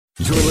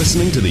You're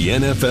listening to the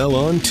NFL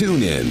on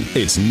TuneIn.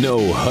 It's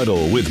No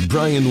Huddle with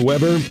Brian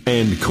Weber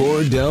and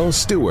Cordell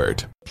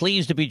Stewart.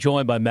 Pleased to be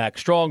joined by Mac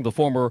Strong, the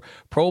former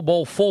Pro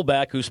Bowl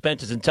fullback who spent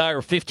his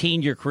entire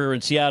 15-year career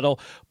in Seattle,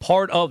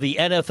 part of the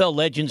NFL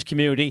Legends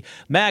community.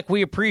 Mac,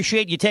 we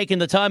appreciate you taking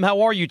the time.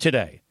 How are you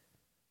today?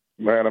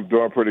 Man, I'm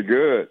doing pretty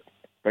good.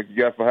 Thank you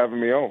guys for having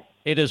me on.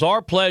 It is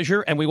our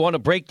pleasure, and we want to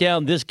break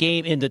down this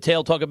game in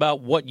detail, talk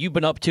about what you've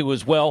been up to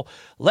as well.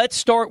 Let's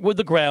start with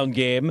the ground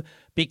game,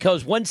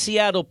 because when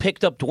Seattle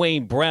picked up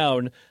Dwayne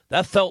Brown,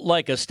 that felt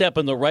like a step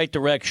in the right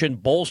direction,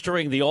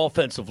 bolstering the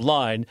offensive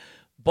line.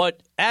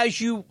 But as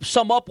you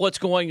sum up what's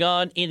going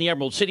on in the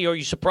Emerald City, are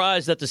you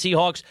surprised that the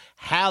Seahawks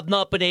have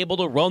not been able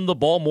to run the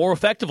ball more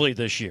effectively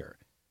this year?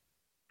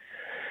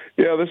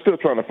 Yeah, they're still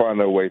trying to find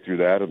their way through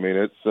that. I mean,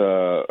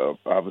 it's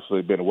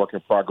obviously been a work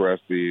in progress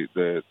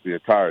the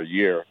entire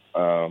year.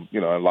 And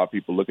a lot of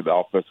people look at the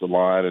offensive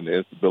line and the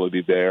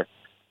instability there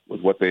with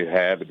what they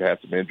had. They've had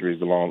some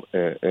injuries along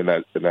in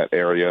that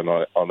area and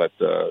on that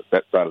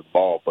side of the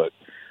ball. But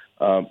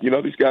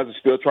these guys are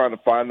still trying to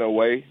find their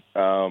way.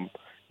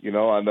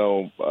 I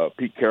know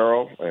Pete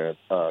Carroll and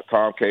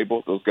Tom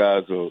Cable. Those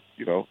guys are,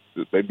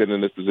 they've been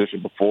in this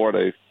position before.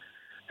 They've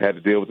had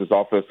to deal with this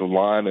offensive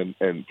line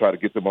and try to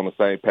get them on the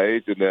same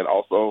page, and then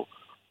also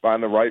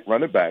find the right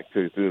running back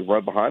to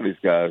run behind these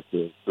guys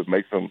to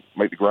make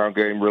the ground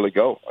game really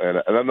go. And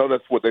I know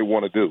that's what they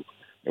want to do.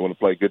 They want to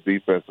play good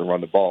defense and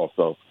run the ball.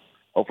 So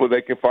hopefully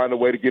they can find a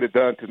way to get it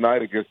done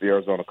tonight against the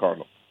Arizona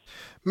Cardinals.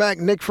 Mac,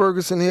 Nick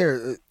Ferguson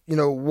here.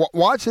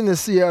 Watching the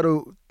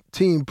Seattle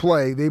team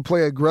play, they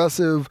play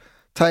aggressive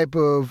type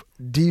of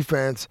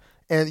defense.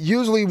 And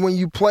usually when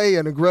you play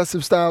an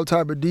aggressive style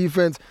type of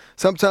defense,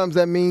 sometimes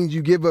that means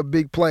you give up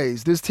big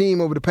plays. This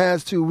team over the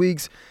past 2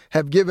 weeks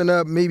have given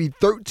up maybe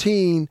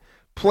 13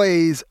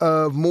 plays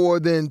of more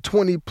than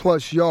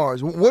 20-plus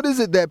yards. What is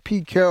it that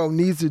Pete Carroll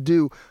needs to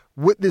do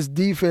with this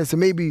defense to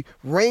maybe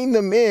rein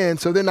them in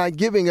so they're not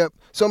giving up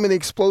so many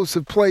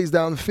explosive plays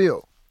down the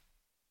field?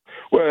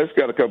 Well, it's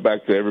got to come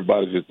back to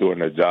everybody just doing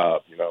their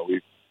job.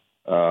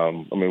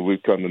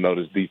 We've come to know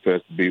this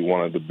defense to be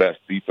one of the best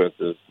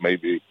defenses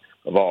maybe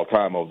of all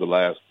time over the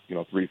last,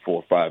 3,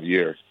 4, 5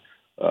 years,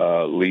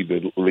 lead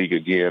the league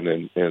again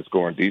in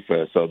scoring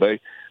defense. So they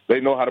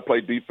know how to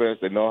play defense.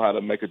 They know how to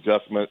make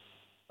adjustments,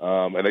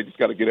 and they just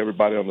got to get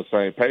everybody on the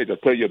same page. I'll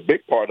tell you a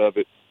big part of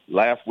it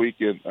last week,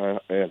 and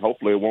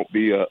hopefully it won't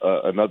be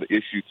another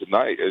issue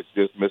tonight, is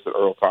just missing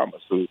Earl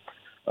Thomas, who,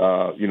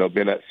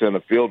 being that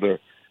center fielder,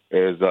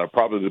 is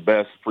probably the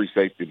best free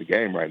safety in the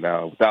game right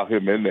now. Without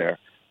him in there,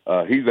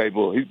 he's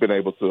been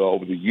able to,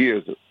 over the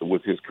years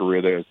with his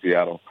career there in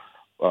Seattle,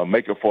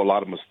 make up for a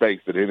lot of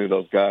mistakes that any of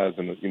those guys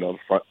in the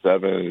front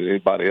seven and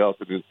anybody else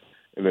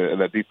in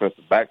that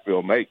defensive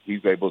backfield make.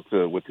 He's able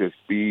to, with his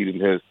speed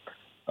and his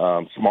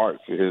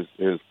smarts,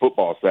 his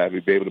football savvy,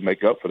 be able to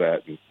make up for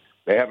that. And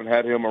they haven't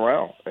had him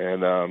around,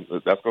 and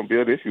that's going to be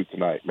an issue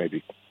tonight,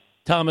 maybe.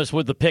 Thomas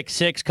with the pick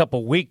six a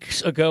couple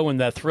weeks ago in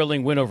that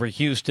thrilling win over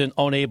Houston,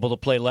 unable to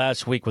play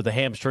last week with a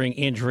hamstring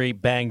injury,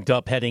 banged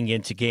up heading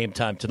into game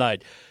time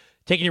tonight.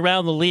 Taking you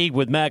around the league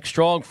with Mac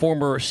Strong,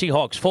 former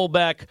Seahawks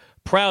fullback,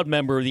 proud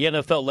member of the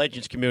NFL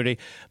Legends community.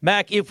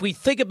 Mac, if we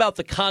think about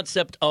the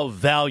concept of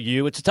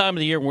value, it's a time of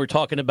the year when we're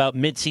talking about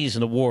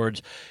midseason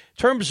awards. In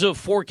terms of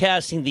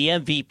forecasting the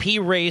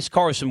MVP race,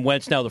 Carson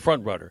Wentz now the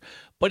front runner.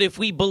 But if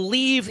we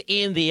believe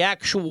in the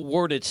actual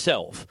word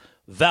itself,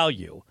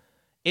 value,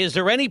 is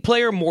there any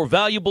player more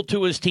valuable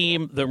to his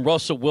team than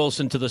Russell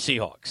Wilson to the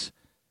Seahawks?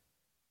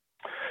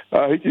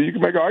 You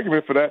can make an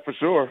argument for that for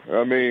sure.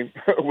 I mean,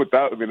 they're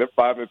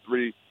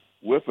 5-3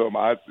 with him.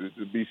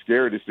 It'd be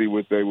scary to see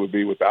what they would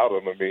be without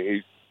him. I mean,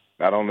 he's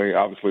not only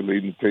obviously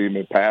leading the team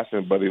in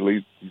passing, but he's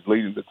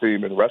leading the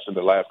team in rushing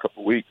the last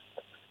couple of weeks,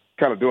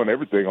 kind of doing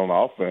everything on the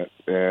offense.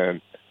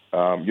 And,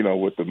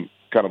 with the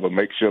kind of a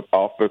makeshift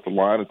offensive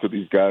line until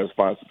these guys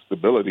find some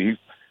stability, he's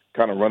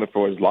kind of running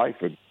for his life.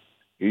 And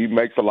he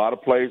makes a lot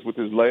of plays with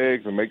his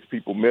legs and makes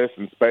people miss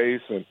in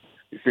space, and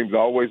he seems to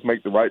always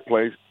make the right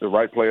play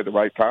at the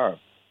right time.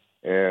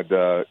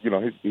 And,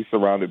 he's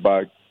surrounded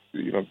by,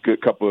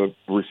 good couple of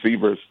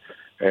receivers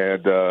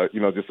and,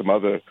 just some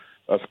other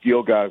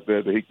skill guys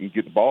there that he can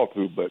get the ball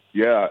to. But,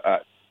 you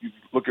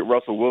look at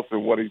Russell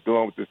Wilson, what he's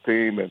doing with this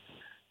team, and,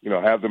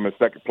 have them in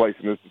second place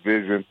in this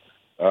division.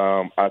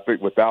 I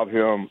think without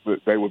him,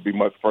 they would be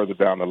much further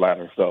down the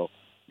ladder. So,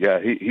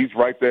 he's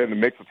right there in the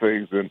mix of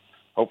things, and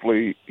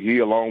hopefully he,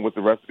 along with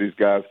the rest of these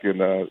guys, can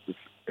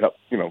help,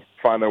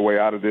 find their way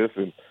out of this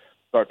and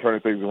start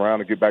turning things around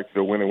and get back to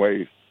their winning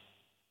ways.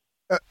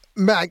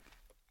 Mac,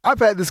 I've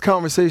had this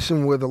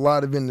conversation with a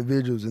lot of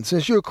individuals, and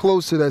since you're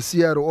close to that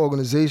Seattle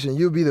organization,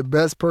 you'll be the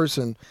best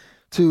person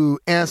to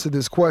answer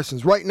these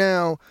questions. Right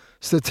now,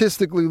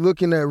 statistically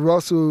looking at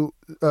Russell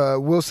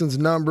Wilson's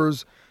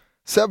numbers,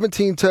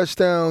 17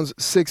 touchdowns,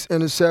 6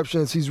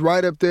 interceptions. He's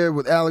right up there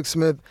with Alex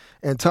Smith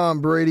and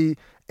Tom Brady,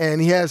 and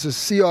he has the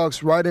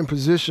Seahawks right in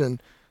position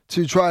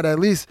to try to at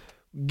least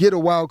get a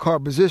wild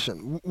card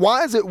position.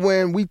 Why is it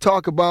when we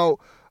talk about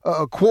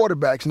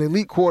quarterbacks and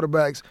elite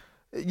quarterbacks,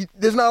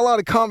 there's not a lot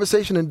of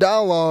conversation and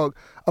dialogue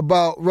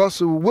about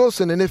Russell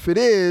Wilson, and if it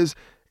is,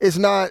 it's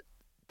not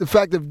the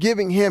fact of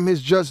giving him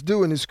his just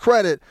due and his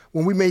credit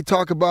when we may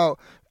talk about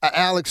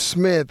Alex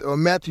Smith or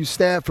Matthew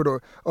Stafford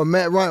or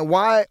Matt Ryan.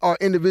 Why are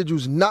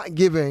individuals not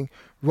giving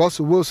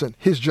Russell Wilson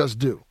his just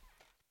due?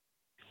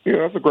 Yeah,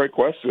 that's a great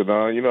question.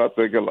 I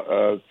think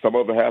some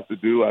of it has to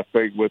do, I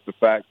think, with the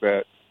fact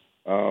that,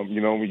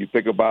 when you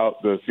think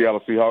about the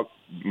Seattle Seahawks,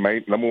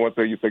 number one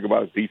thing you think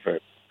about is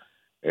defense.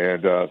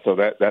 And so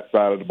that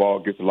side of the ball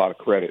gets a lot of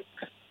credit,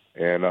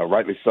 and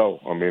rightly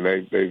so. I mean,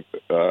 they've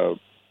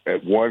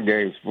had won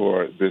games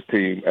for this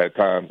team at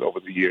times over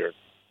the years.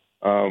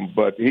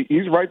 But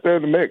he's right there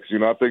in the mix.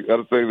 I think the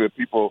other thing that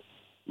people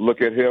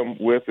look at him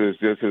with is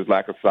just his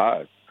lack of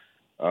size.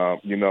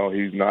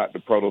 He's not the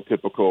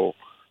prototypical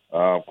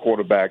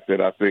quarterback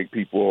that I think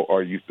people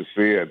are used to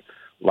seeing,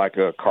 like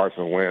a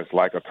Carson Wentz,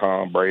 like a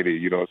Tom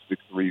Brady,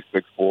 6'3",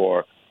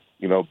 6'4",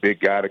 big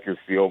guy that can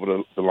see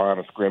over the line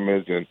of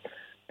scrimmage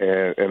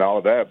and all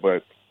of that.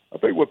 But I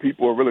think what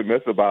people really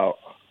miss about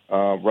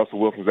Russell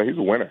Wilson is that he's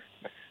a winner.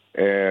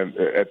 And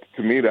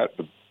to me, that's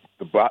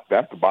the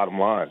bottom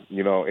line.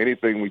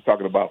 Anything we're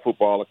talking about,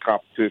 football or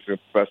competition,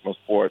 professional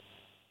sports,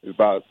 is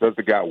about, does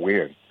the guy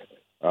win?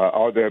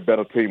 Are there a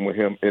better team with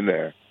him in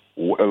there?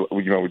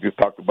 We just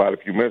talked about it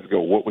a few minutes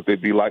ago. What would they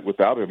be like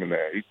without him in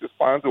there? He just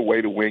finds a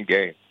way to win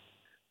games.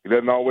 He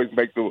doesn't always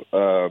make the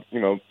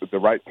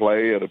right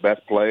play or the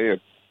best play.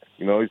 And,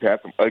 he's had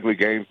some ugly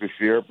games this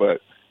year,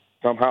 but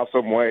somehow,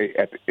 some way,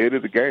 at the end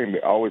of the game, they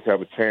always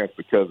have a chance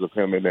because of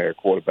him in there at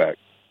quarterback.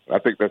 And I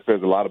think that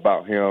says a lot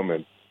about him.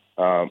 And,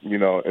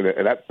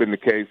 and that's been the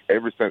case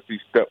ever since he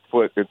stepped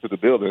foot into the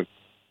building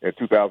in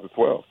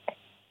 2012.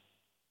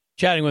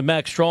 Chatting with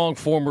Mac Strong,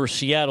 former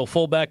Seattle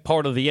fullback,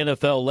 part of the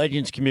NFL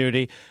Legends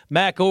community.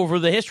 Mac, over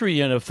the history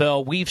of the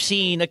NFL, we've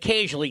seen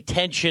occasionally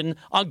tension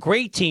on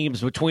great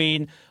teams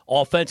between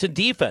offense and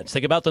defense.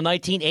 Think about the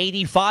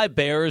 1985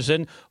 Bears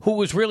and who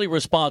was really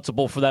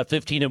responsible for that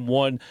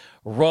 15-1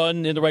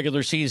 run in the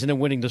regular season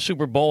and winning the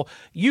Super Bowl.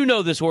 You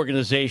know this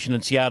organization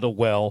in Seattle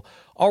well.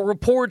 Are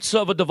reports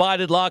of a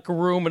divided locker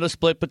room and a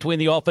split between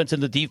the offense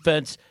and the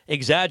defense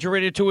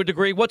exaggerated to a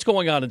degree? What's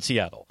going on in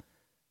Seattle?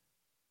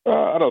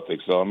 I don't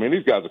think so. I mean,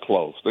 these guys are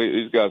close.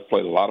 These guys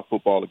played a lot of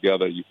football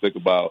together. You think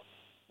about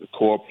the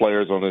core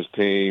players on this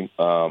team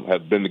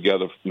have been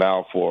together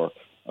now for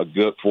a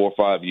good 4 or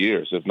 5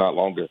 years, if not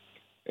longer.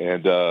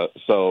 And do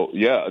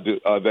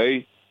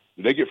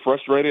they get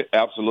frustrated?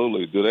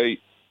 Absolutely. Do they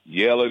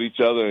yell at each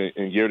other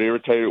and get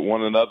irritated with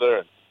one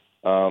another?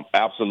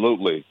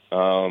 Absolutely.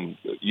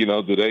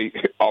 Do they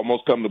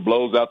almost come to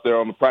blows out there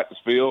on the practice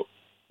field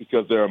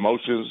because their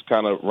emotions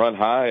kind of run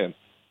high? And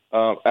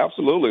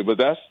absolutely.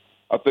 But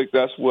I think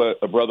that's what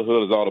a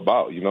brotherhood is all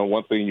about.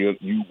 One thing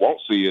you won't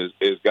see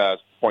is guys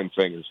pointing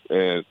fingers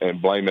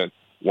and blaming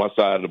one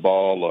side of the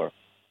ball or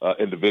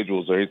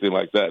individuals or anything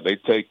like that. They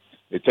take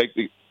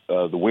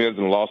the wins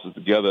and losses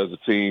together as a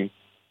team.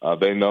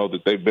 They know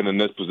that they've been in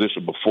this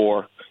position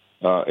before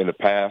in the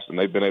past, and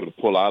they've been able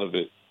to pull out of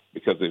it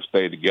because they've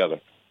stayed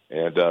together.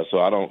 And so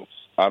I don't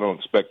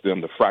expect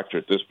them to fracture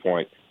at this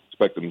point. I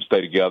expect them to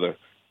stay together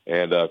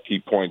and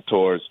keep pointing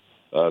towards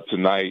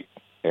tonight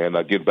and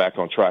get back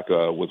on track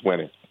with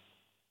winning.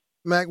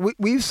 Mac,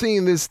 we've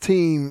seen this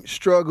team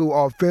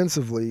struggle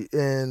offensively,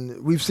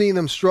 and we've seen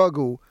them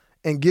struggle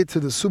and get to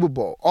the Super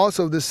Bowl.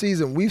 Also this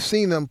season, we've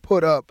seen them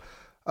put up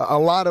a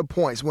lot of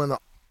points. When the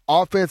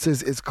offense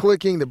is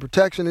clicking, the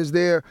protection is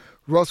there,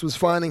 Russ was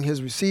finding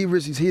his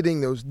receivers, he's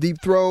hitting those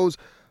deep throws.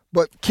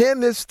 But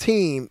can this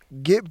team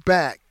get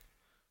back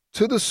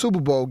to the Super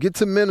Bowl, get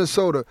to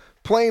Minnesota,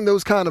 playing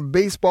those kind of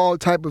baseball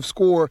type of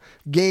score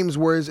games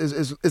where it's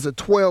a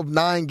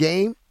 12-9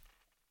 game?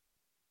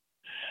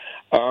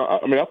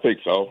 I think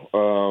so.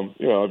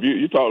 If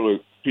you talk with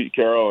Pete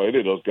Carroll or any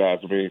of those guys,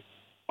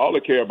 all they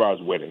care about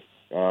is winning.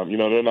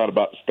 They're not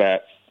about the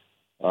stats.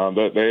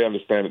 They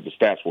understand that the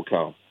stats will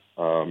come.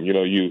 They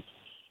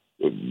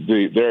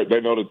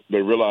know that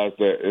they realize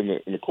that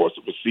in the course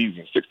of a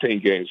season,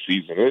 16-game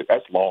season,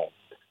 that's long.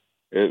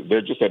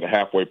 They're just at the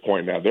halfway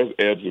point now. There's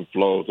ebbs and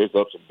flows. There's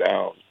ups and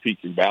downs,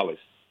 peaks and valleys.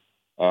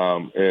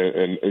 And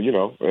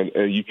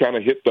you kind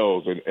of hit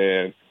those.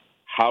 And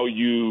how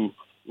you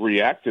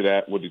react to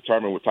that will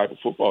determine what type of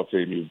football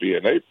team you'll be.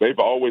 And they've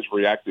always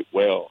reacted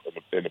well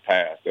in the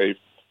past. They've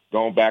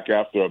gone back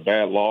after a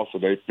bad loss,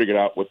 and they figured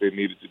out what they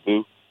needed to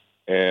do.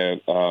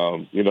 And,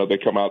 they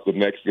come out the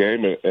next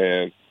game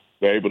and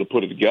they're able to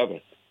put it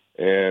together.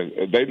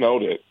 And they know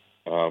that,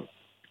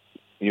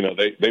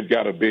 they've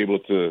got to be able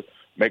to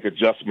make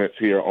adjustments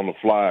here on the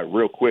fly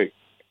real quick,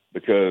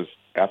 because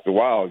after a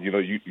while,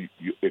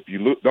 if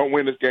you don't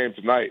win this game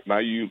tonight, now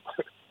you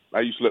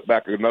slip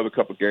back another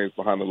couple of games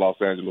behind the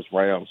Los Angeles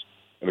Rams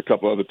and a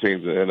couple other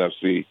teams in the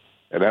NFC,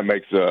 and that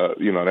makes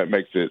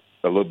it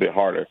a little bit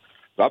harder.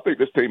 So I think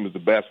this team is the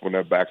best when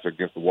their backs are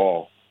against the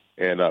wall,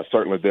 and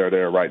certainly they're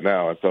there right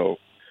now. And so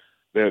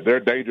they're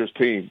a dangerous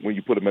team when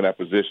you put them in that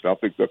position. I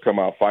think they'll come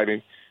out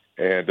fighting,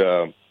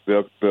 and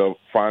they'll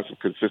find some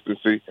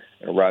consistency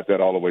and ride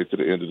that all the way to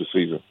the end of the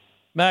season.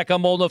 Mac,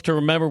 I'm old enough to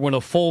remember when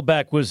a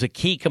fullback was a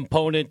key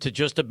component to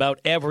just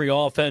about every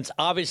offense.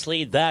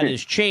 Obviously, that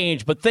has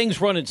changed, but things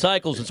run in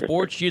cycles in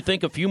sports. Do you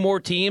think a few more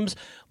teams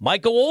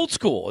might go old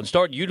school and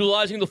start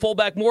utilizing the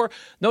fullback more?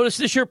 Notice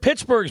this year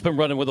Pittsburgh's been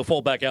running with a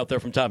fullback out there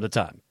from time to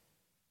time.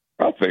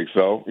 I think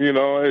so.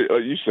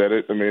 You said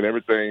it. I mean,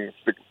 everything's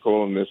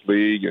cyclical in this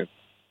league, and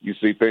you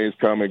see things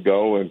come and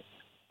go. And,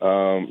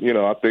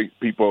 I think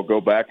people go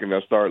back and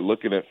they'll start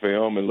looking at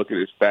film and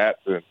looking at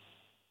stats, and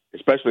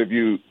especially if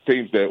you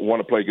teams that want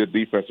to play good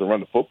defense and run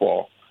the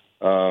football,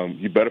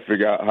 you better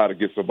figure out how to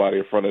get somebody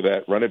in front of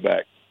that running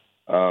back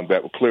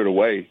that will clear the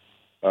way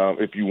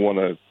if you want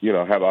to,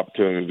 have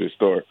opportunity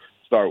to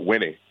start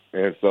winning.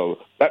 And so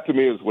that to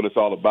me is what it's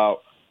all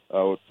about.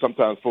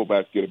 Sometimes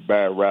fullbacks get a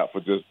bad rap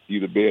for just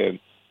either being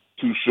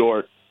too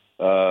short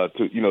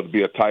to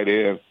be a tight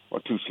end or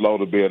too slow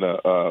to being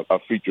a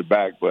featured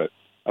back. But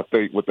I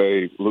think what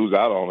they lose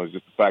out on is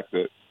just the fact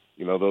that,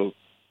 those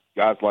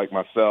guys like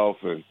myself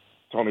and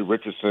Tony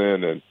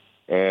Richardson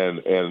and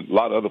a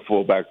lot of other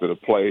fullbacks that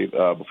have played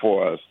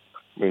before us,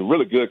 I mean,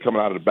 really good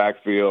coming out of the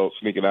backfield,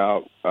 sneaking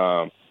out.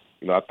 I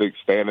think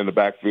staying in the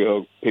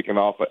backfield, picking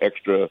off an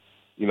extra,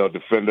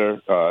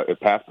 defender in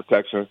pass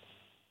protection.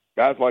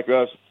 Guys like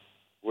us,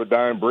 we're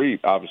dying breed,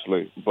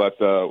 obviously. But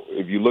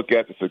if you look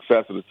at the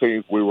success of the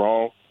teams we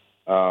were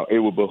on, it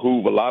would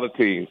behoove a lot of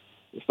teams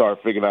to start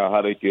figuring out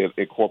how they can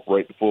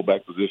incorporate the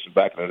fullback position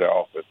back into their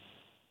offense.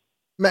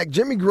 Mac,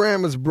 Jimmy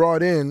Graham was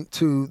brought in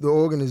to the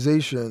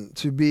organization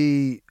to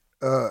be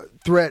a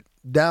threat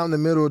down the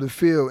middle of the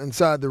field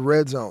inside the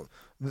red zone.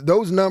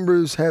 Those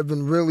numbers have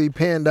been really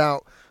panned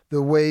out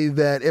the way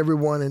that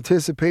everyone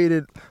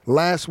anticipated.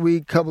 Last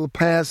week, couple of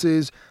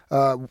passes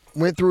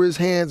went through his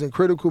hands in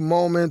critical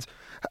moments.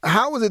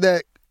 How is it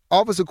that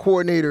offensive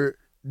coordinator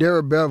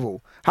Darrell Bevell,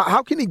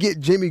 how can he get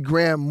Jimmy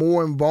Graham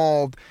more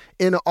involved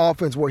in an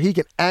offense where he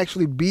can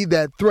actually be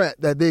that threat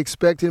that they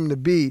expected him to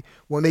be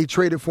when they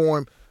traded for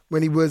him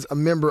when he was a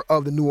member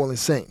of the New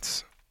Orleans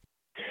Saints?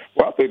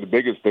 Well, I think the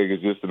biggest thing is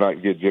just to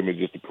not get Jimmy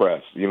just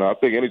depressed. I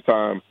think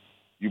anytime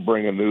you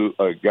bring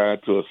a guy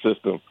into a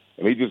system,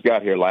 and he just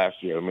got here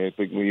last year. I mean, I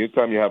think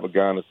anytime you have a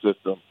guy in a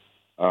system,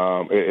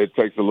 it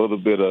takes a little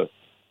bit of,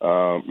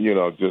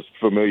 just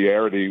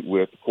familiarity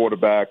with the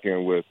quarterback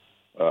and with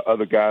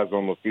other guys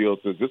on the field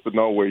just to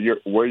know where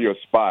your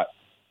spot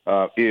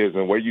is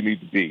and where you need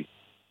to be.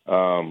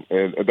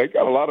 And they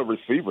got a lot of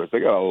receivers.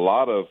 They got a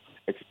lot of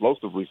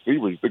explosive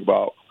receivers. You think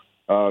about,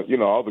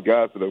 all the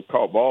guys that have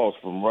caught balls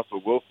from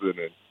Russell Wilson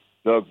and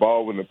Doug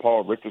Baldwin and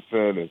Paul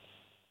Richardson and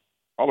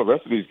all the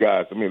rest of these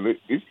guys. I mean,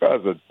 these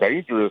guys are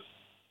dangerous,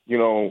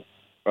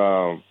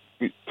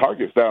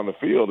 targets down the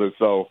field. And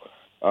so,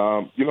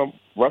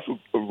 Russell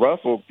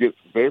gets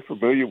very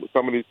familiar with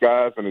some of these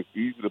guys, and it's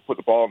easy to put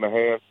the ball in their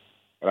hands.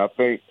 And I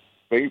think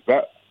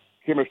that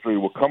chemistry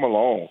will come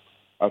along,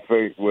 I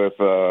think, with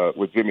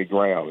Jimmy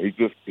Graham.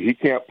 He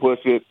can't push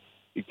it.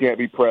 He can't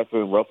be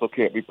pressing. Russell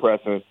can't be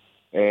pressing.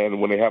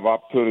 And when they have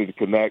opportunity to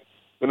connect,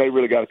 then they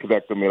really got to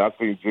connect them. And I've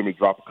seen Jimmy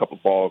drop a couple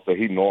balls that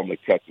he normally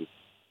catches.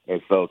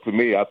 And so, to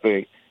me, I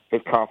think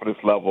his confidence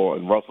level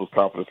and Russell's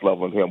confidence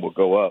level in him will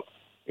go up.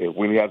 And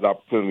when he has the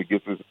opportunity to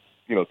get his,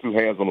 two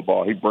hands on the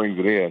ball, he brings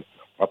it in.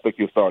 I think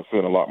you'll start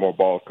seeing a lot more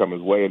balls come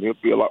his way, and he'll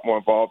be a lot more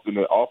involved in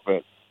the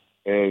offense.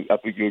 And I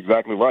think you're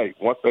exactly right.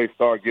 Once they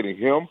start getting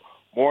him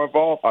more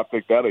involved, I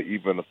think that'll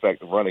even affect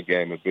the running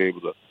game and be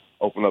able to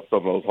open up some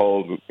of those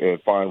holes and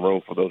find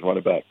room for those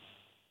running backs.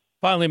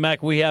 Finally,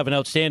 Mac, we have an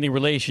outstanding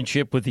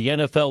relationship with the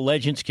NFL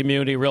Legends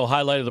community. Real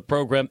highlight of the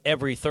program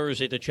every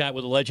Thursday to chat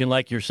with a legend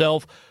like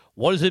yourself.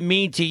 What does it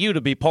mean to you to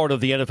be part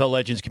of the NFL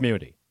Legends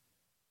community?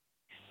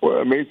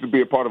 Well, it means to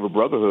be a part of a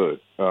brotherhood.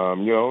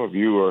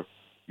 If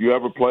you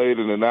ever played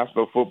in the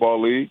National Football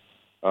League,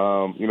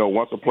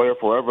 once a player,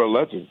 forever a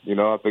legend.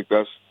 I think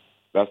that's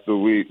the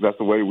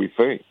way we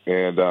think.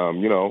 And there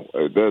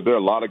are a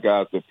lot of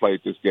guys that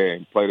played this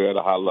game, played it at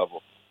a high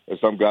level, and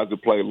some guys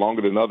that played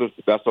longer than others.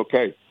 But that's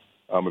okay.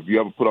 If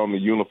you ever put on the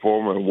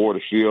uniform and wore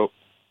the shield,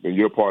 then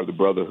you're part of the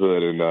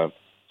brotherhood. And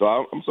so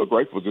I'm so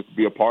grateful just to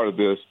be a part of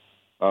this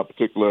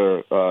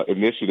particular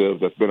initiative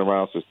that's been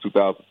around since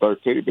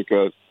 2013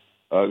 because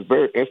it's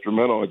very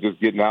instrumental in just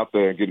getting out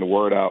there and getting the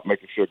word out,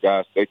 making sure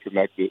guys stay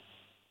connected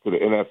to the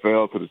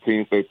NFL, to the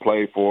teams they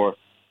play for,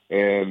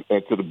 and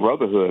to the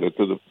brotherhood and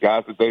to the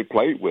guys that they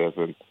played with.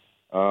 And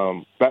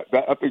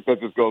that I think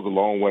that just goes a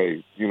long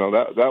way.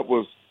 That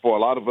was, for a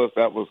lot of us,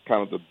 that was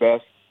kind of the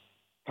best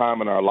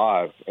time in our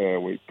lives,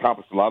 and we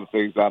accomplished a lot of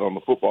things out on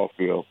the football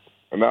field.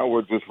 And now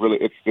we're just really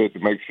interested to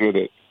make sure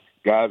that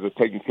guys are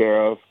taken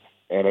care of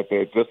and that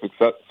they're just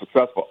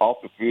successful off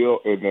the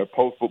field in their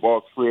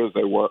post-football careers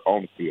they were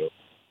on the field.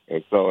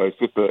 And so it's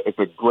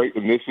a great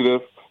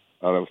initiative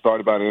that was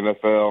started by the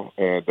NFL,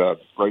 and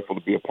just grateful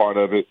to be a part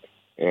of it.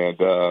 And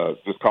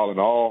just calling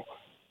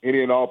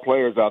any and all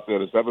players out there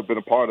that's ever been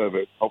a part of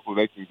it, hopefully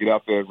they can get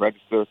out there and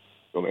register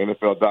on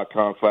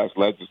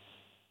NFL.com/legends.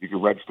 You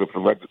can register for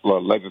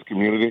Legends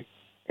Community,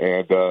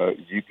 and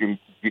you can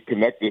get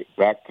connected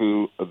back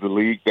to the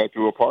league that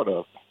you're a part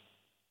of.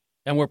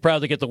 And we're proud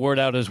to get the word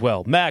out as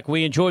well. Mac,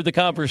 we enjoyed the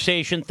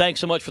conversation.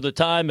 Thanks so much for the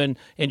time, and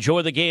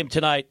enjoy the game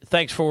tonight.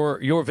 Thanks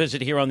for your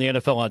visit here on the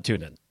NFL on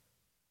TuneIn.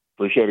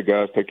 Appreciate it,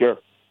 guys. Take care.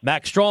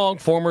 Mac Strong,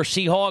 former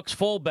Seahawks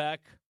fullback.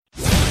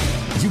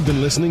 You've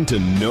been listening to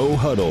No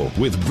Huddle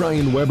with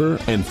Brian Weber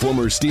and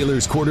former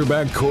Steelers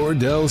quarterback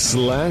Cordell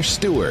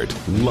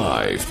 /Stewart,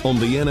 live on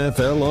the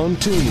NFL on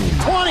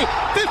TuneIn. 20,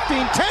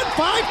 15, 10,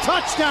 5,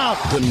 touchdown.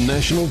 The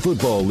National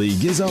Football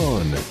League is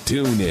on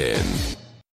TuneIn.